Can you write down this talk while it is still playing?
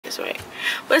is right.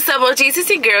 What's up, OGs? It's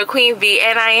your girl Queen V,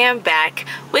 and I am back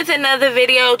with another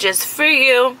video just for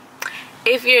you.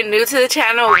 If you're new to the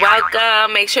channel,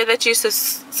 welcome. Make sure that you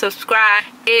subscribe.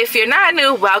 If you're not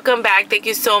new, welcome back. Thank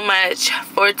you so much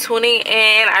for tuning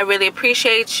in. I really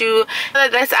appreciate you.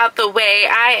 That's out the way.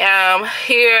 I am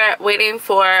here waiting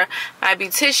for my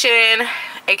beautician,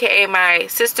 aka my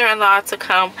sister-in-law, to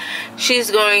come. She's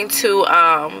going to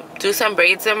do some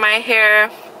braids in my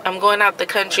hair. I'm going out the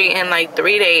country in like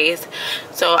 3 days,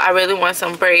 so I really want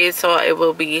some braids so it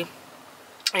will be,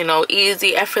 you know,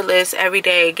 easy, effortless, every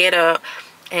day, get up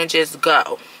and just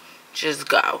go.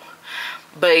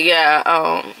 But yeah,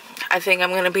 I think I'm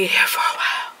gonna be here for a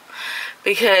while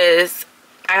because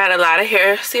I got a lot of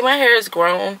hair. See, my hair is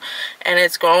grown, and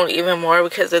it's grown even more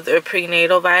because of the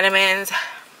prenatal vitamins.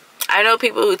 I know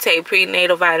people who take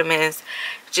prenatal vitamins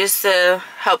just to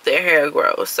help their hair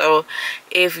grow. So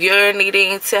if you're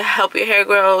needing to help your hair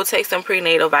grow, take some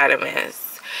prenatal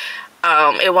vitamins.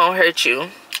 It won't hurt you.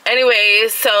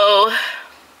 Anyways, so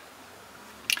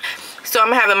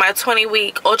I'm having my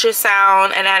 20-week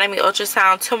ultrasound, anatomy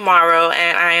ultrasound tomorrow,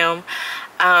 and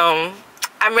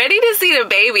I'm ready to see the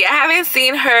baby. I haven't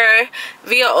seen her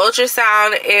via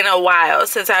ultrasound in a while,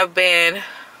 since I've been,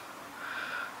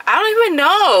 I don't even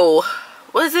know,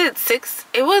 was it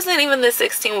it wasn't even the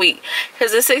 16-week,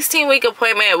 because the 16-week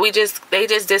appointment, they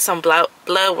just did some blood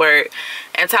work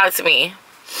and talked to me.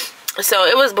 So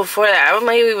it was before that,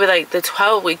 maybe with like the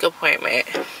 12-week appointment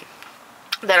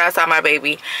that I saw my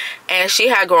baby, and she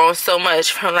had grown so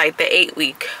much from like the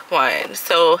 8-week one.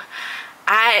 So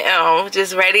I am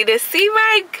just ready to see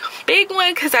my big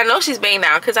one, because I know she's big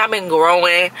now, because I've been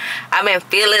growing. I've been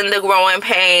feeling the growing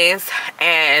pains,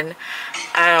 and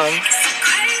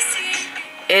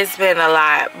it's been a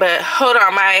lot. But hold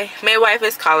on, my midwife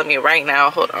is calling me right now.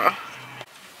 Hold on.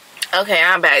 Okay,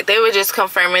 I'm back. They were just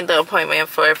confirming the appointment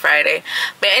for Friday.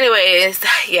 But anyways,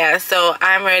 yeah, so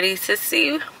I'm ready to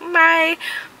see my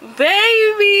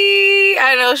baby.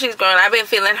 I know she's growing. I've been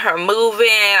feeling her moving.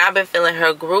 I've been feeling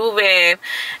her grooving.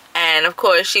 And of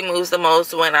course, she moves the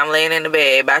most when I'm laying in the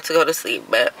bed about to go to sleep.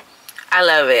 But I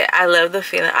love it. I love the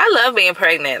feeling. I love being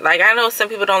pregnant. Like, I know some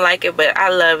people don't like it, but I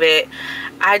love it.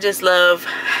 I just love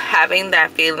having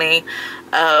that feeling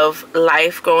of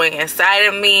life growing inside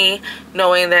of me,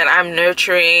 knowing that I'm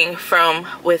nurturing from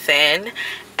within.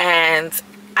 And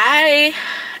I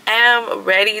am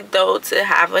ready though to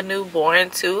have a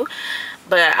newborn too,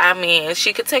 but I mean,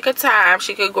 she could take her time,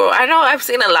 she could grow. I know I've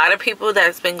seen a lot of people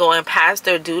that's been going past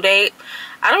their due date.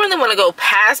 I don't really want to go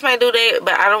past my due date,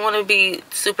 but I don't want to be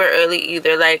super early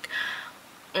either. Like,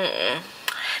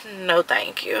 no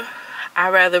thank you. I'd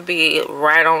rather be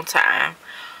right on time.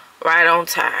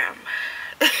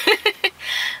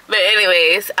 But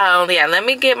anyways, yeah, let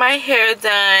me get my hair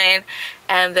done,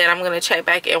 and then I'm gonna check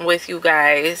back in with you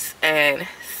guys and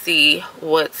see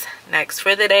what's next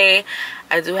for the day.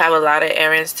 I do have a lot of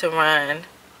errands to run,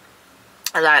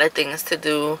 a lot of things to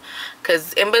do,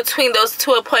 because in between those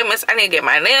 2 appointments, I need to get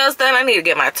my nails done, I need to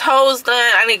get my toes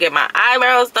done, I need to get my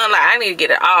eyebrows done. Like, I need to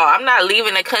get it all. I'm not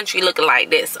leaving the country looking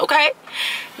like this, okay?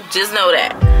 Just know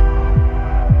that.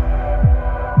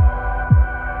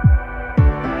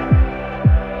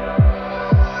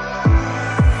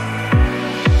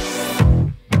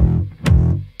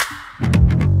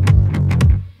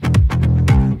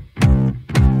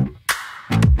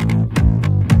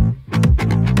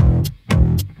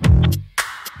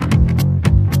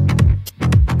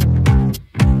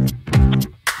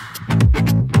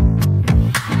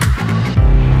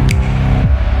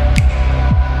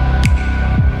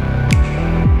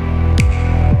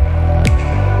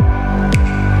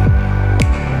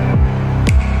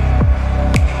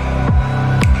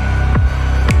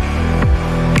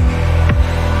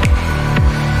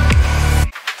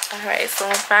 So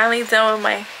I'm finally done with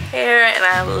my hair, and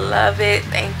I love it.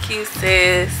 Thank you,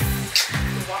 sis.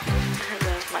 I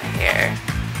love my hair.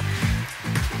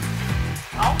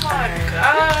 Oh my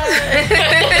god.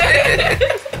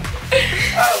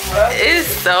 It's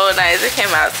so nice. It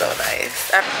came out so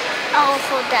nice. I'll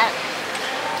hold that.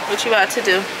 What you about to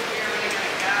do?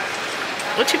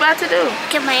 What you about to do?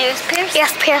 Get my ears pierced?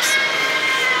 Yes, pierced.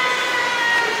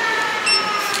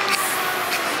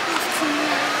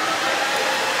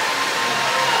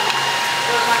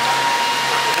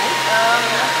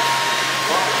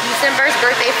 December's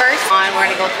birthday first. On, we're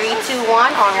gonna go 3, 2,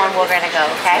 1. On 1, we're gonna go.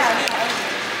 Okay.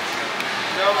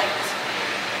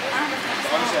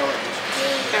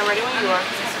 Okay, ready when you are.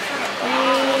 3,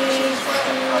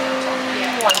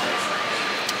 2, 1.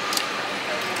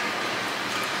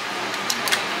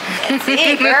 That's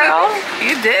it, girl.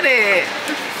 You did it.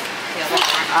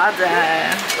 All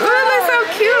done. Ooh, it looks so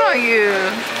cute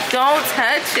Don't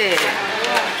touch it.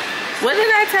 What did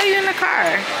I tell you in the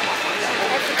car?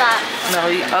 I forgot.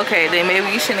 No, okay, then maybe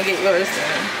you shouldn't get yours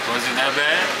then. Was it that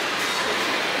bad?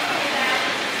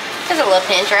 Just a little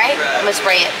pinch, right? I'm gonna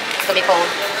spray it. It's gonna be cold.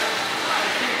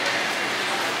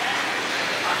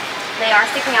 They are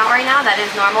sticking out right now. That is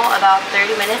normal. About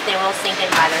 30 minutes, they will sink in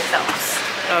by themselves.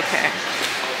 Okay.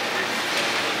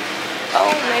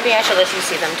 Oh, maybe I should let you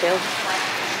see them too.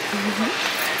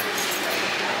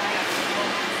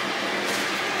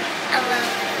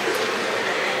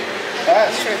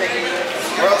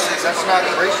 That's not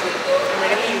a bracelet.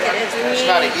 It's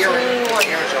not an earring.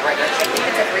 Earrings are right next to it.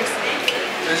 It's a bracelet.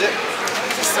 Is it?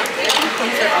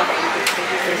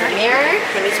 There's a mirror.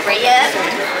 Can we spray it?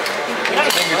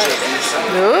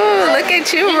 Ooh, look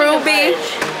at you, Ruby.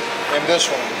 And this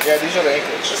one. Yeah, these are the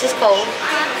anklets. This is cold.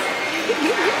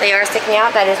 They are sticking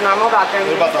out. That is normal. About 30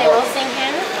 What about minutes, the they will heart? sink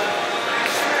in.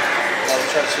 I'm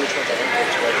trying to see which ones are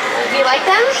anklets. Do you like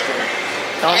them?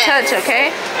 Don't touch,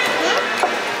 okay?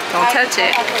 Don't touch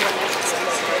it.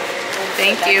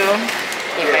 Thank you.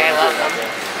 You're very welcome.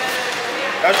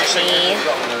 That's the same.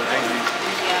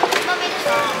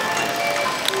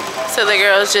 So the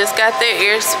girls just got their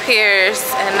ears pierced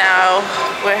and now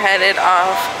we're headed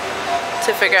off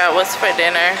to figure out what's for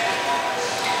dinner.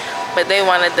 But they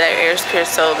wanted their ears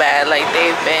pierced so bad. Like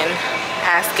they've been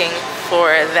asking for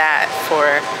that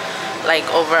for like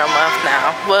over a month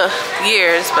now. Well,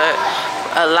 years, but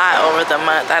a lot over the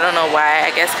month. I don't know why.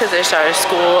 I guess because they started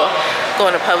school,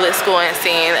 going to public school and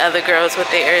seeing other girls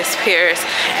with their ears pierced.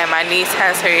 And my niece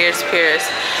has her ears pierced.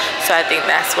 So I think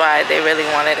that's why they really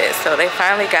wanted it. So they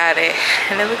finally got it.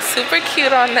 And it looks super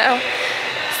cute on them.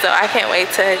 So I can't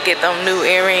wait to get them new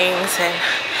earrings and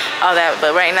all that.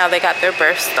 But right now they got their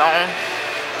birthstone.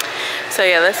 So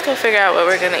yeah, let's go figure out what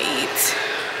we're gonna eat.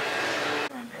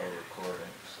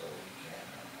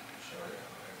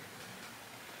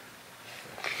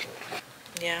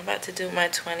 Yeah, I'm about to do my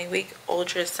 20-week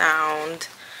ultrasound.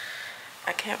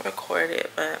 I can't record it,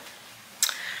 but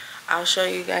I'll show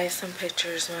you guys some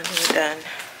pictures when we're done.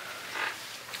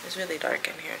 It's really dark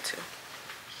in here too.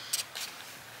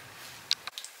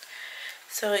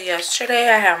 So yesterday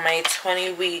I had my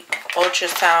 20-week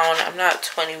ultrasound. I'm not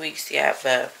 20 weeks yet,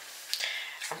 but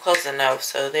I'm close enough.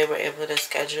 So they were able to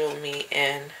schedule me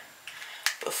in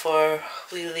before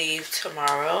we leave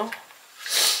tomorrow.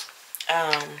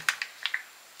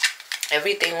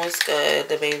 Everything was good.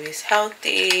 The baby's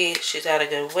healthy. She's at a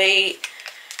good weight.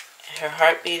 Her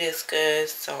heartbeat is good.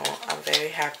 So I'm very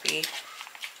happy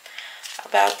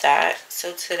about that.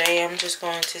 So today I'm just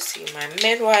going to see my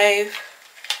midwife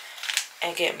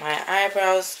and get my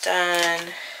eyebrows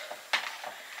done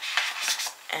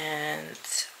and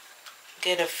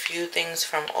get a few things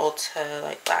from Ulta,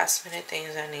 like last minute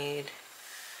things I need.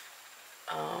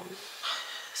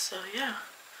 So yeah,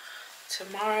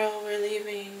 tomorrow we're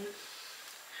leaving.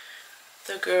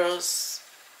 The girls'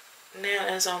 nail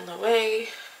is on the way,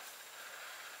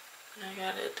 and I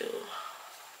gotta do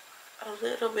a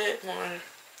little bit more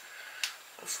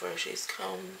before she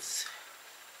comes.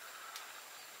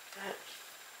 But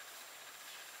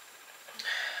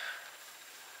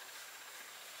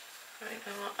right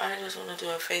now I just want to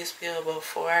do a face peel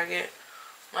before I get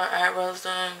my eyebrows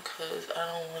done, because I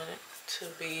don't want it to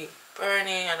be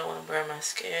burning. I don't want to burn my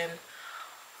skin,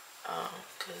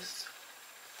 because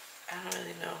I don't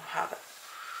really know how it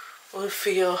would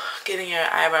feel getting your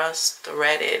eyebrows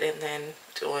threaded and then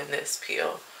doing this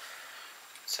peel.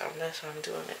 So that's why I'm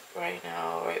doing it right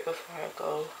now, right before I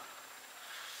go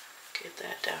get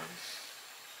that done.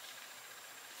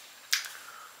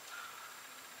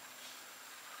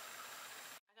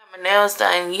 I got my nails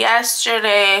done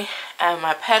yesterday and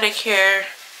my pedicure.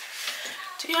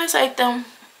 Do you guys like them?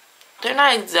 They're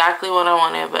not exactly what I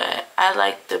wanted, but I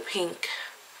like the pink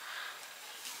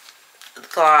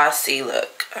glossy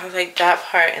look. I like that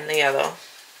part and the yellow.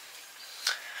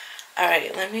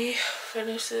 Alright, let me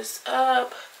finish this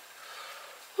up.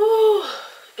 Woo.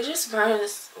 It just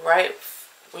burns right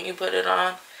when you put it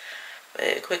on, but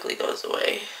it quickly goes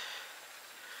away.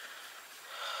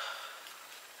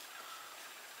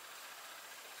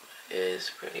 It is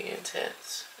pretty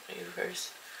intense when you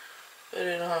first put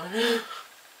it on.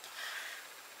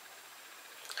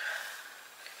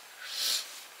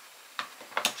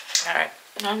 Alright,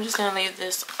 now I'm just going to leave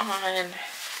this on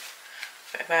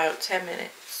for about 10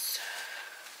 minutes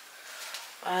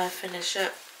while I finish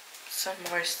up some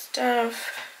more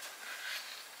stuff.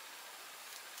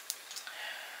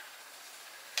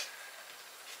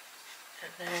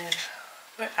 And then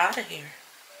we're out of here,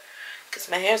 because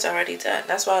my hair's already done.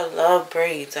 That's why I love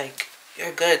braids. Like,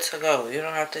 you're good to go. You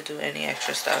don't have to do any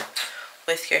extra stuff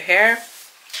with your hair.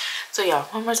 So yeah,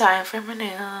 one more time for my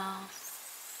nails.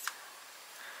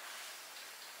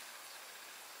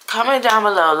 Comment down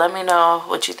below, let me know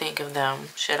what you think of them.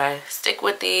 Should I stick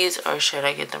with these or should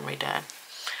I get them redone?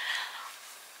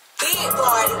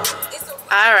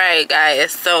 Alright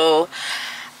guys, so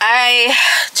I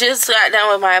just got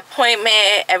done with my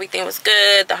appointment. Everything was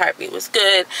good, the heartbeat was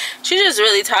good. She just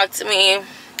really talked to me.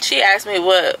 She asked me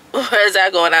what was I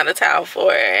going out of town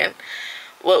for and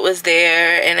what was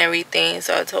there and everything.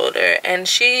 So I told her, and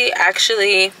she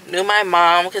actually knew my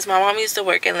mom because my mom used to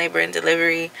work in labor and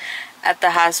delivery at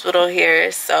the hospital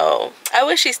here. So I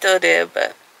wish she still did,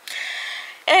 but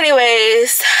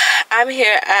anyways, I'm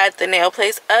here at the nail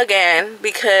place again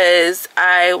because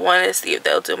I want to see if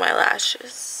they'll do my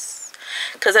lashes,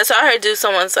 because I saw her do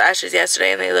someone's lashes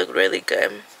yesterday and they looked really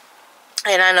good.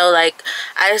 And I know, like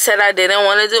I said, I didn't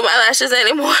want to do my lashes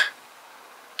anymore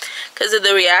because of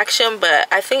the reaction, but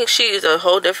I think she used a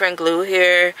whole different glue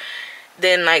here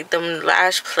than like them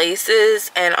lash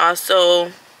places. And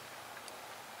also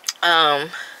my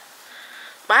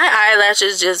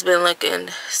eyelashes just been looking,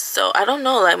 so I don't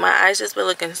know, like my eyes just been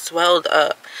looking swelled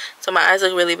up, so my eyes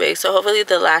look really big. So hopefully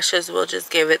the lashes will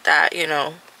just give it that, you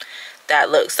know,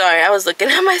 that look. Sorry, I was looking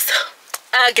at myself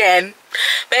again.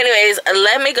 But anyways,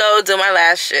 let me go do my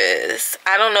lashes.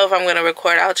 I don't know if I'm gonna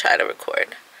record. I'll try to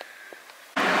record.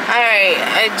 Alright,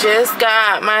 I just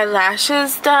got my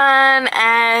lashes done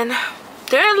and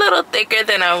they're a little thicker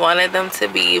than I wanted them to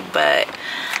be, but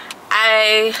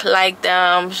I like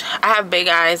them. I have big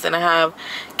eyes and I have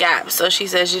gaps, so she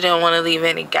said she didn't want to leave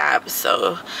any gaps,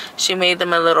 so she made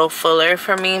them a little fuller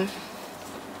for me.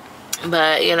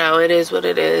 But you know, it is what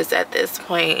it is at this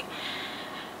point.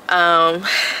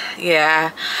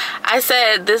 Yeah, I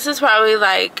said this is probably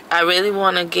like, I really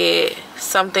want to get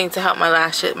something to help my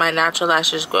lashes, my natural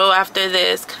lashes grow after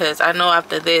this, because I know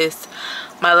after this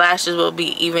my lashes will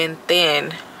be even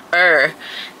thinner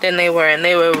than they were, and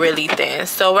they were really thin.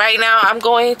 So right now I'm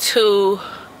going to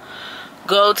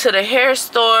go to the hair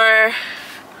store,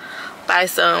 buy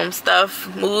some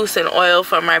stuff, mousse and oil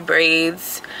for my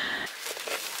braids.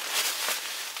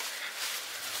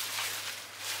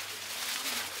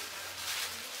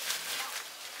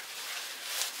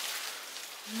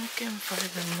 I'm looking for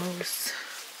the mousse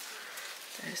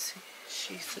that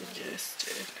she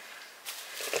suggested.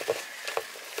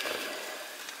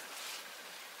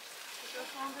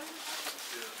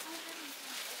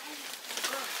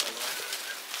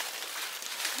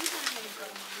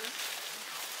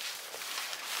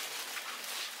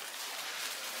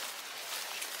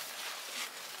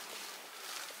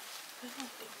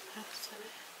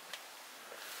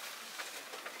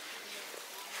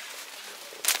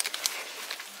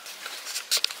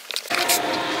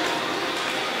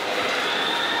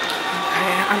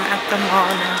 I'm at the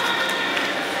mall now.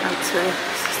 About to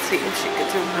see if she could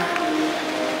do my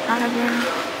eyebrow.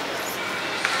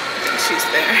 She's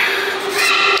there.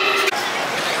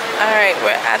 Alright,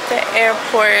 we're at the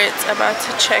airport about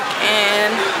to check in.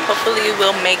 Hopefully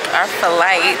we'll make our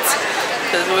flight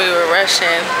because we were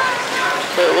rushing.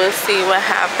 But we'll see what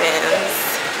happens.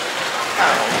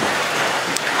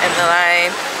 And the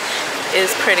line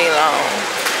is pretty long.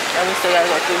 And we still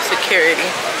gotta go through security.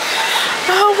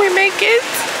 I hope we make it.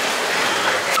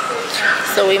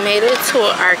 So we made it to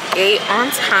our gate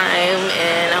on time,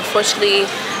 and unfortunately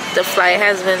the flight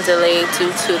has been delayed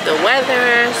due to the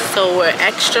weather, so we're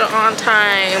extra on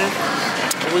time.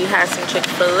 We had some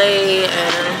Chick-fil-A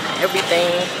and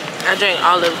everything. I drank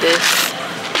all of this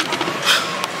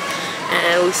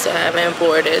and we still haven't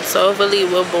boarded, so hopefully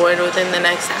we'll board within the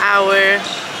next hour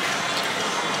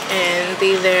and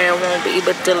be there. It won't be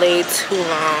delayed too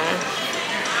long,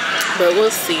 but we'll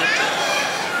see.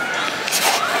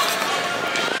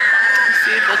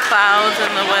 See the clouds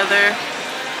and the weather.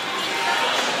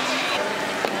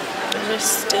 We're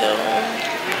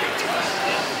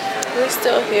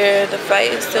still here. The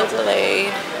flight is still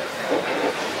delayed.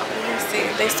 Let's see.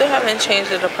 They still haven't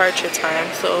changed the departure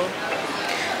time, so,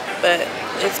 but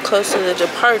it's close to the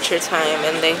departure time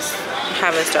and they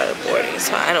haven't started boarding,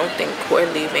 so I don't think we're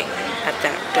leaving at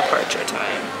that departure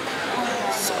time.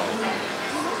 So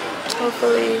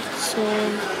hopefully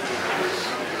soon.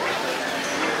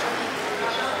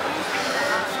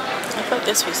 I thought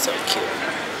this was so cute.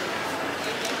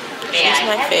 She's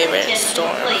my favorite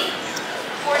storm.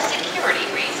 For security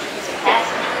reasons,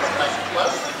 passengers must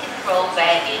closely control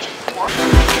baggage.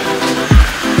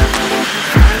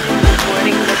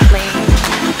 Boarding the plane.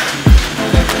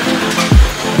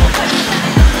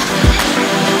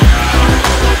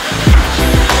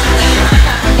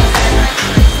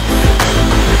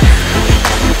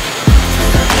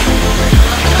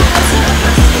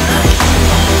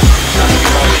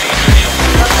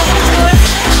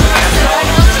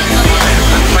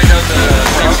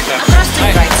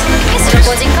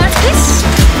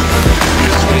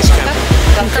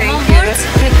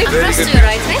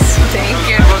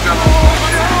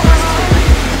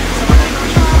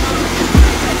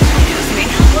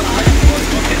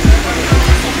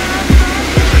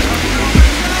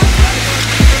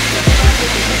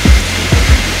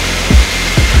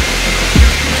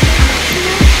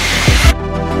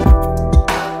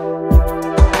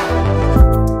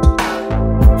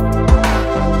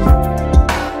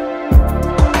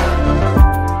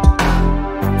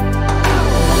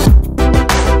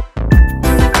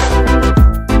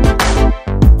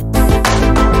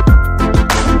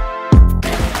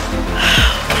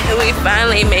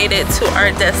 finally made it to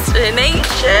our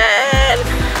destination.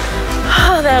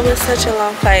 Oh, that was such a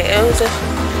long flight. It was a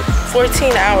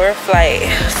 14-hour flight,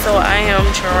 so I am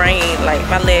drained. Like,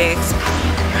 my legs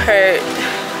hurt.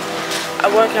 I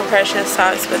wore compression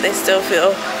socks, but they still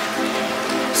feel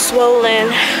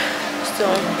swollen. So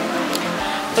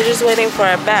we're just waiting for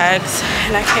our bags,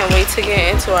 and I can't wait to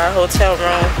get into our hotel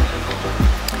room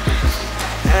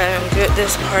and get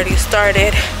this party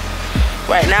started.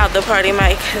 Right now the party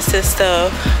might consist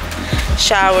of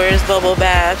showers, bubble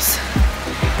baths,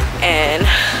 and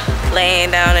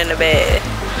laying down in the bed.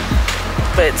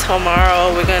 But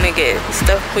tomorrow we're gonna get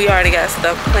stuff. We already got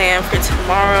stuff planned for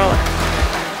tomorrow,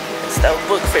 stuff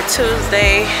booked for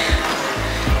Tuesday.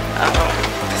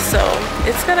 So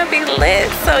it's gonna be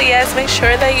lit. So yes, make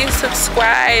sure that you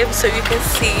subscribe so you can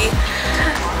see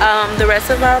the rest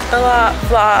of our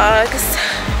vlogs.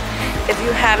 If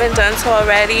you haven't done so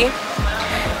already,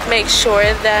 make sure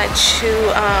that you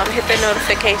hit the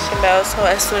notification bell so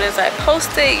as soon as I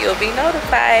post it, you'll be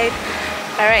notified.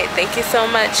 All right, thank you so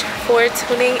much for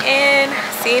tuning in.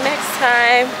 See you next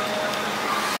time.